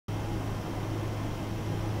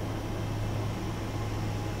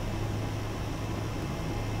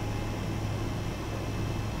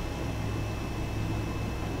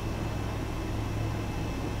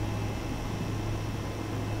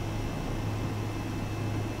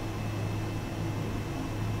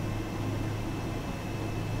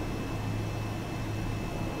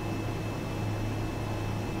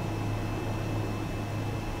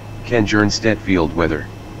Kernstedt's field weather.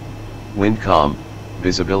 Wind calm,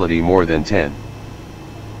 visibility more than 10.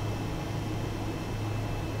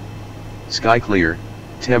 Sky clear,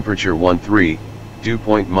 temperature 13, dew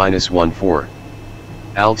point -14.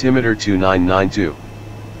 Altimeter 2992.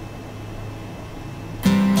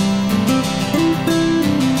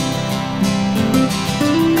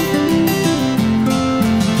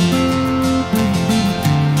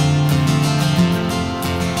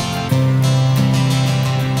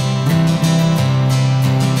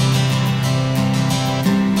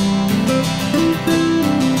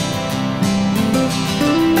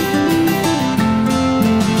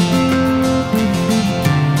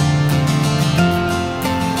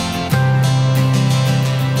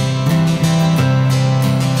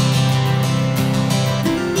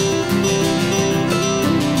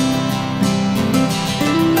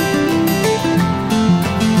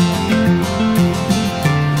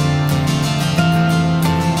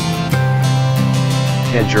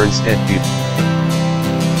 Kernstedt's field.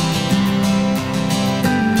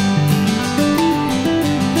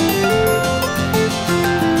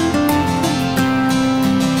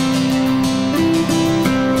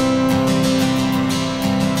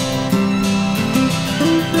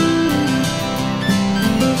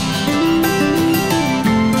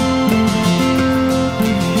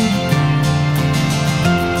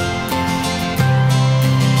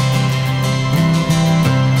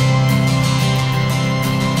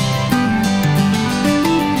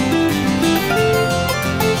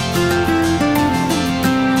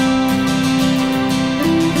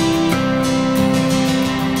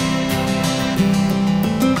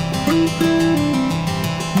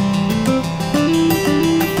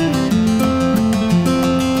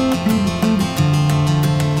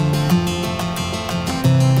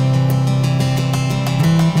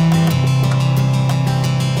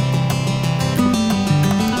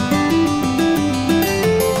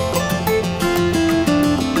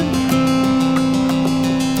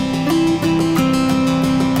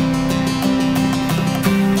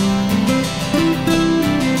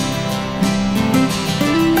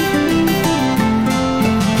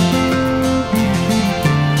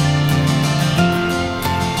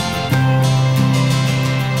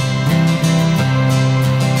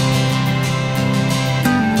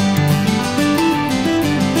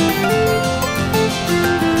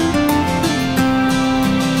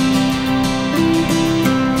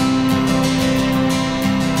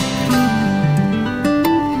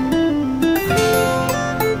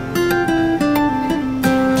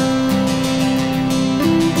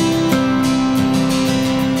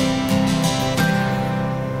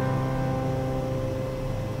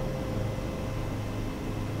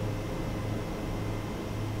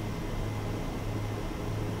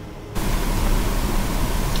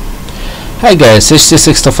 Hi guys,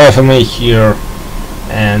 HT625MA here,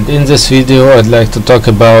 and in this video I'd like to talk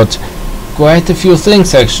about quite a few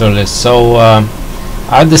things actually. So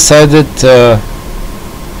I decided to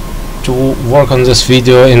work on this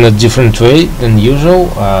video in a different way than usual.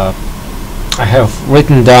 I have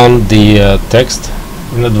written down the text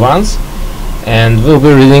in advance and we'll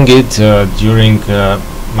be reading it during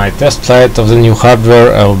my test flight of the new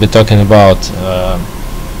hardware. I will be talking about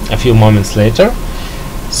a few moments later.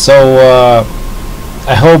 So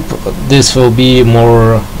I hope this will be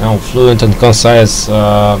more fluent and concise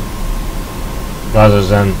rather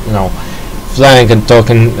than flying and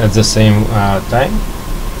talking at the same time.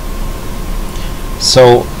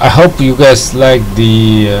 So I hope you guys like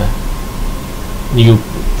the new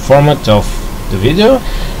format of the video,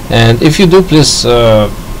 and if you do, please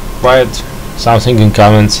write something in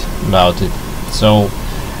comments about it. So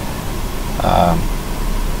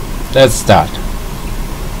let's start.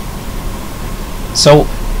 So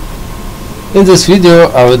in this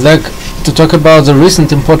video I would like to talk about the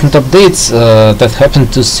recent important updates that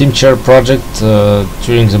happened to Simchair project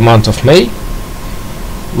during the month of May,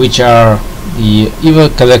 which are the EVO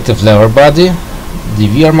collective lever body, the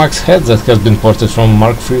VRMax head that has been ported from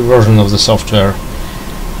Mark III version of the software,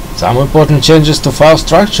 some important changes to file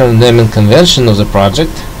structure and naming convention of the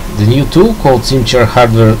project, the new tool called Simchair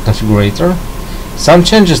hardware configurator, some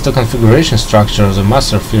changes to configuration structure of the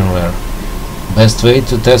master firmware, best way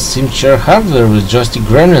to test Simchair hardware with joystick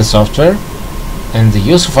gremlin software, and the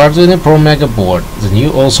use of Arduino Pro Mega board, the new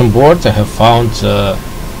awesome board I have found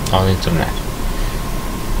on internet.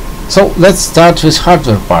 So let's start with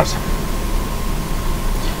hardware part.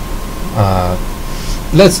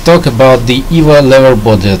 Let's talk about the EVO lever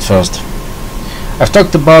body at first. I've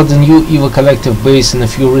talked about the new EVO collective base in a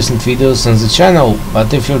few recent videos on the channel,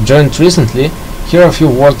 but if you've joined recently, here are a few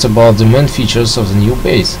words about the main features of the new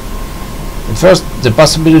base. At first, the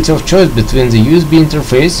possibility of choice between the USB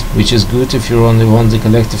interface, which is good if you only want the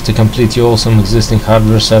collective to complete your awesome existing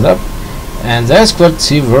hardware setup, and the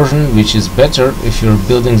I2C version, which is better if you're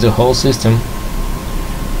building the whole system.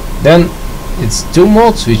 Then it's two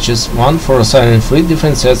mode switches, one for assigning 3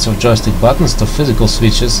 different sets of joystick buttons to physical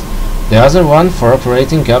switches, the other one for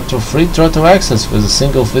operating up to 3 throttle axes with a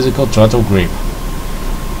single physical throttle grip.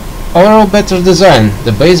 Overall better design.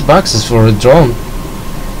 The base boxes were redrawn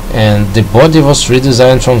and the body was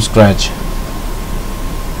redesigned from scratch.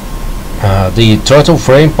 The throttle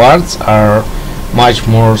frame parts are much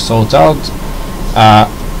more thought out.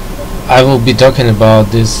 I will be talking about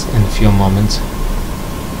this in a few moments.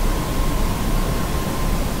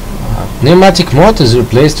 Pneumatic mode is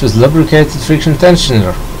replaced with lubricated friction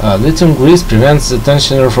tensioner. Lithium grease prevents the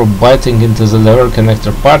tensioner from biting into the lever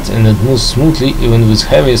connector part, and it moves smoothly even with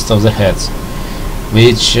heaviest of the heads,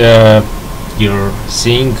 which you're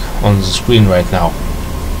seeing on the screen right now.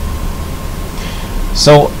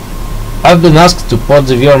 So I've been asked to port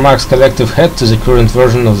the VRMax collective head to the current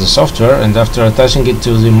version of the software, and after attaching it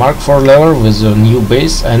to the Mark IV lever with a new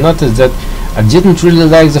base, I noticed that I didn't really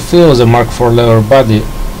like the feel of the Mark IV lever body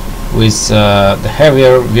with the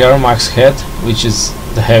heavier VRMax head, which is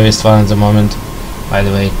the heaviest one at the moment, by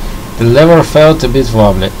the way. The lever felt a bit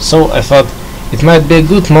wobbly, so I thought it might be a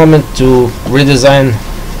good moment to redesign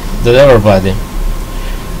the lever body.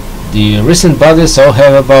 The recent bodies all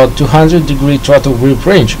have about 200-degree throttle grip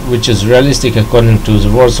range, which is realistic according to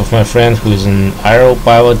the words of my friend who is an aero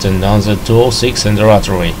pilot and owns a 206 and a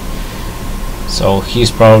rotorway. So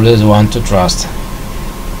he's probably the one to trust.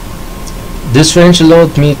 This range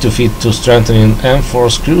allowed me to fit 2 strengthening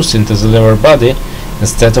M4 screws into the lever body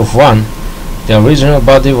instead of 1. The original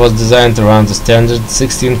body was designed around the standard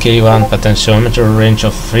 16K1 potentiometer range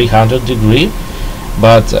of 300 degree,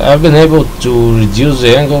 but I've been able to reduce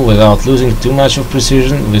the angle without losing too much of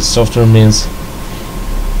precision with software means.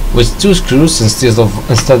 With 2 screws instead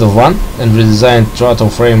of 1 and redesigned throttle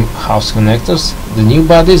frame house connectors, the new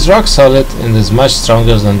body is rock solid and is much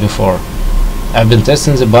stronger than before. I've been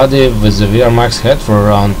testing the body with the VRMax head for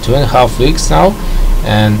around 2.5 weeks now,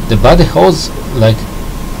 and the body holds like,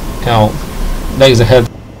 like the head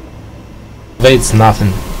weighs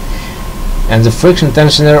nothing. And the friction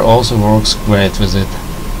tensioner also works great with it.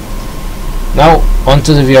 Now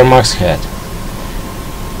onto the VRMax head.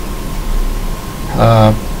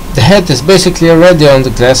 The head is basically a radio on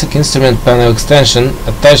the classic instrument panel extension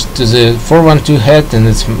attached to the 412 head in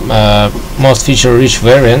its most feature-rich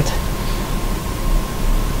variant.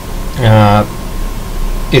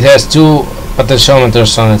 It has 2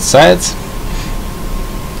 potentiometers on its sides.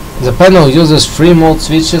 The panel uses 3 mode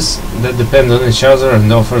switches that depend on each other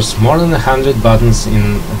and offers more than 100 buttons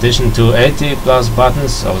in addition to 80 plus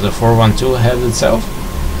buttons of the 412 head itself.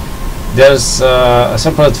 There's a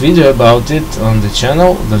separate video about it on the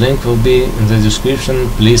channel. The link will be in the description.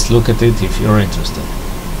 Please look at it if you're interested.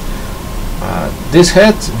 This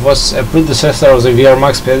head was a predecessor of the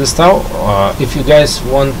VRMax pedestal. If you guys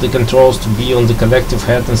want the controls to be on the collective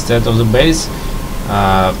head instead of the base,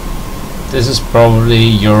 this is probably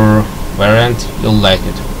your variant. You'll like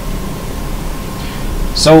it.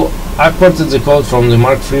 So I ported the code from the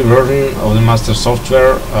Mark III version of the master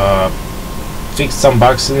software, fixed some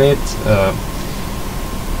bugs in it,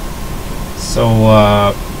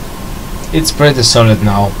 so it's pretty solid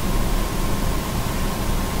now.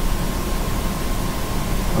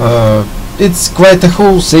 It's quite a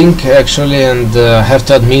cool thing actually, and I have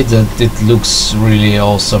to admit that it looks really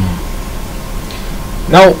awesome.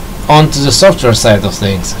 Now on to the software side of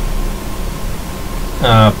things.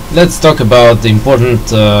 Let's talk about the important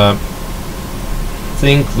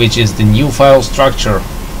thing, which is the new file structure.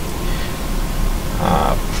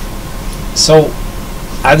 So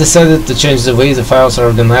I decided to change the way the files are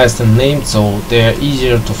organized and named so they are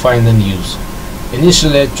easier to find and use.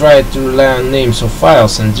 Initially I tried to rely on names of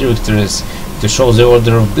files and directories to show the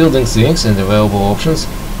order of building things and available options,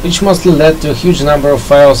 which mostly led to a huge number of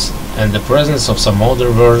files and the presence of some older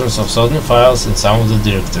versions of certain files in some of the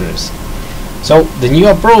directories. So the new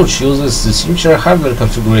approach uses the Simchair hardware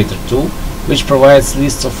configurator tool, which provides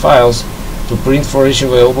lists of files to print for each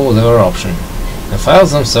available lever option. The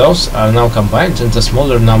files themselves are now combined into a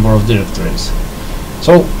smaller number of directories.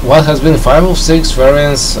 So what has been 5 of 6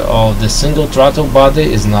 variants of the single throttle body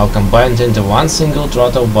is now combined into one single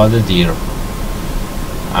throttle body dir.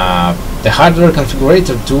 The hardware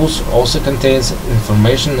configurator tools also contains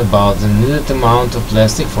information about the needed amount of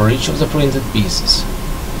plastic for each of the printed pieces.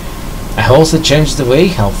 I also changed the way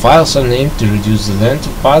how files are named to reduce the length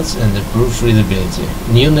of parts and improve readability.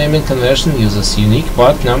 New naming convention uses unique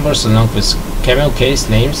part numbers along with camel case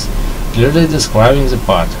names clearly describing the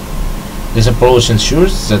part. This approach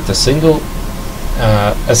ensures that as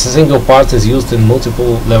a single part is used in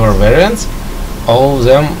multiple lever variants, all of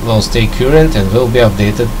them will stay current and will be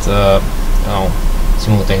updated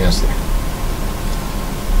simultaneously.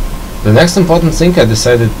 The next important thing I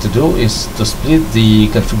decided to do is to split the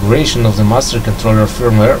configuration of the master controller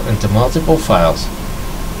firmware into multiple files,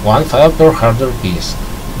 one file per hardware piece.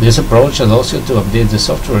 This approach allows you to update the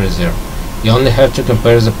software easier. You only have to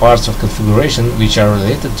compare the parts of configuration which are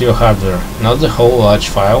related to your hardware, not the whole large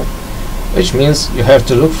file, which means you have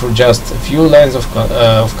to look for just a few lines of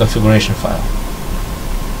configuration file.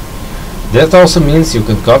 That also means you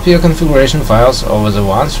can copy your configuration files over the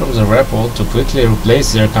ones from the repo to quickly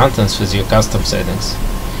replace their contents with your custom settings.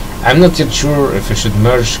 I'm not yet sure if you should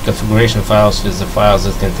merge configuration files with the files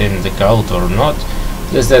that contain the code or not.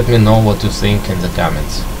 Please let me know what you think in the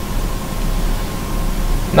comments.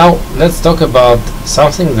 Now let's talk about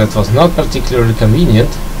something that was not particularly convenient,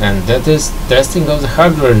 and that is testing of the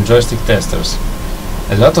hardware in joystick testers.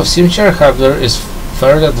 A lot of Simchair hardware is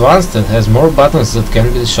fairly advanced and has more buttons that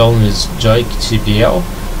can be shown with JoyCPL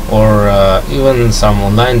or even some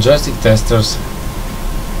online joystick testers.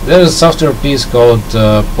 There is a software piece called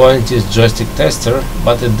Pointy's Joystick Tester,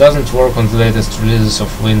 but it doesn't work on the latest releases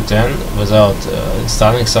of Win 10 without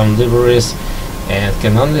installing some libraries, and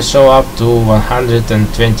can only show up to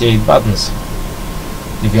 128 buttons.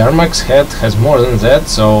 The VRMax head has more than that,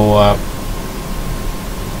 so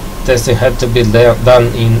testing had to be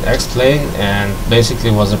done in X-Plane and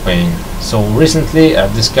basically was a pain. So recently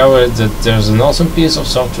I've discovered that there's an awesome piece of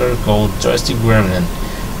software called Joystick Gremlin,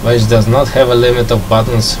 which does not have a limit of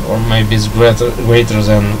buttons, or maybe it's greater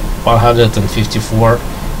than 154,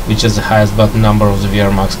 which is the highest button number of the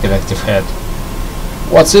VRMax collective head.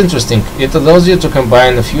 What's interesting, it allows you to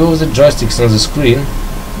combine a few of the joysticks on the screen,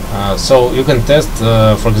 so you can test,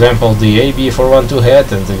 for example, the AB412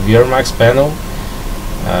 head and the VRMax panel,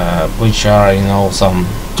 which are, some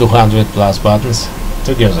 200 plus buttons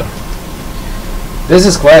together. This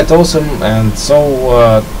is quite awesome, and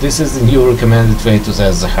so this is the new recommended way to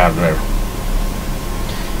test the hardware.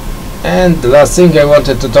 And the last thing I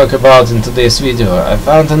wanted to talk about in today's video, I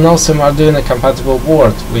found an awesome Arduino compatible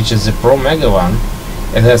board, which is the Pro Mega one.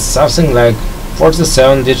 It has something like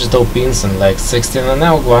 47 digital pins and like 16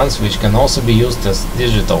 analog ones, which can also be used as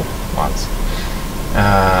digital ones.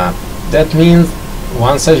 That means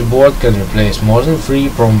one such board can replace more than 3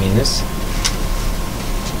 Pro Minis,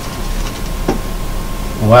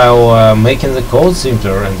 while making the code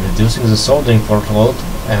simpler and reducing the soldering workload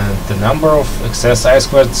and the number of excess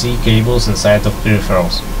I2C cables inside of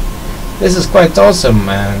peripherals. This is quite awesome,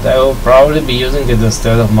 and I will probably be using it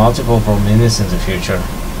instead of multiple Pro Minis in the future.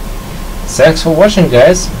 Thanks for watching,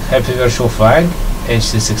 guys. Happy virtual flying.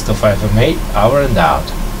 HC625MA, over and out.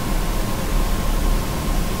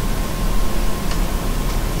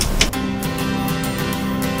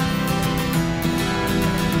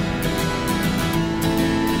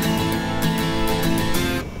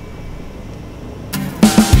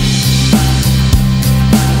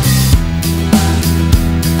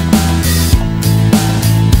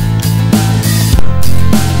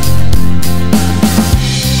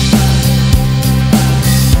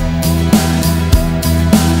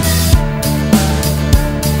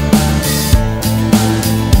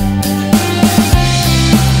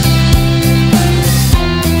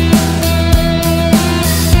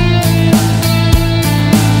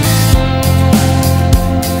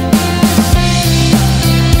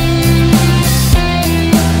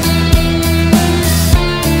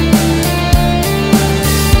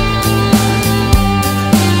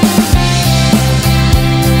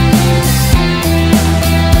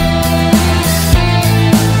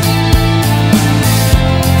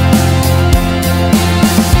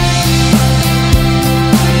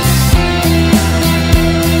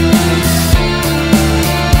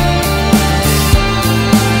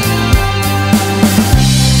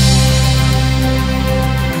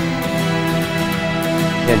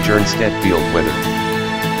 Instead field weather.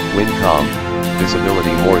 Wind calm,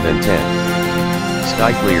 visibility more than 10.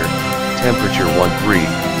 Sky clear, temperature 13,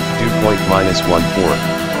 dew point -14.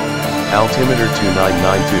 Altimeter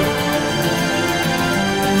 2992.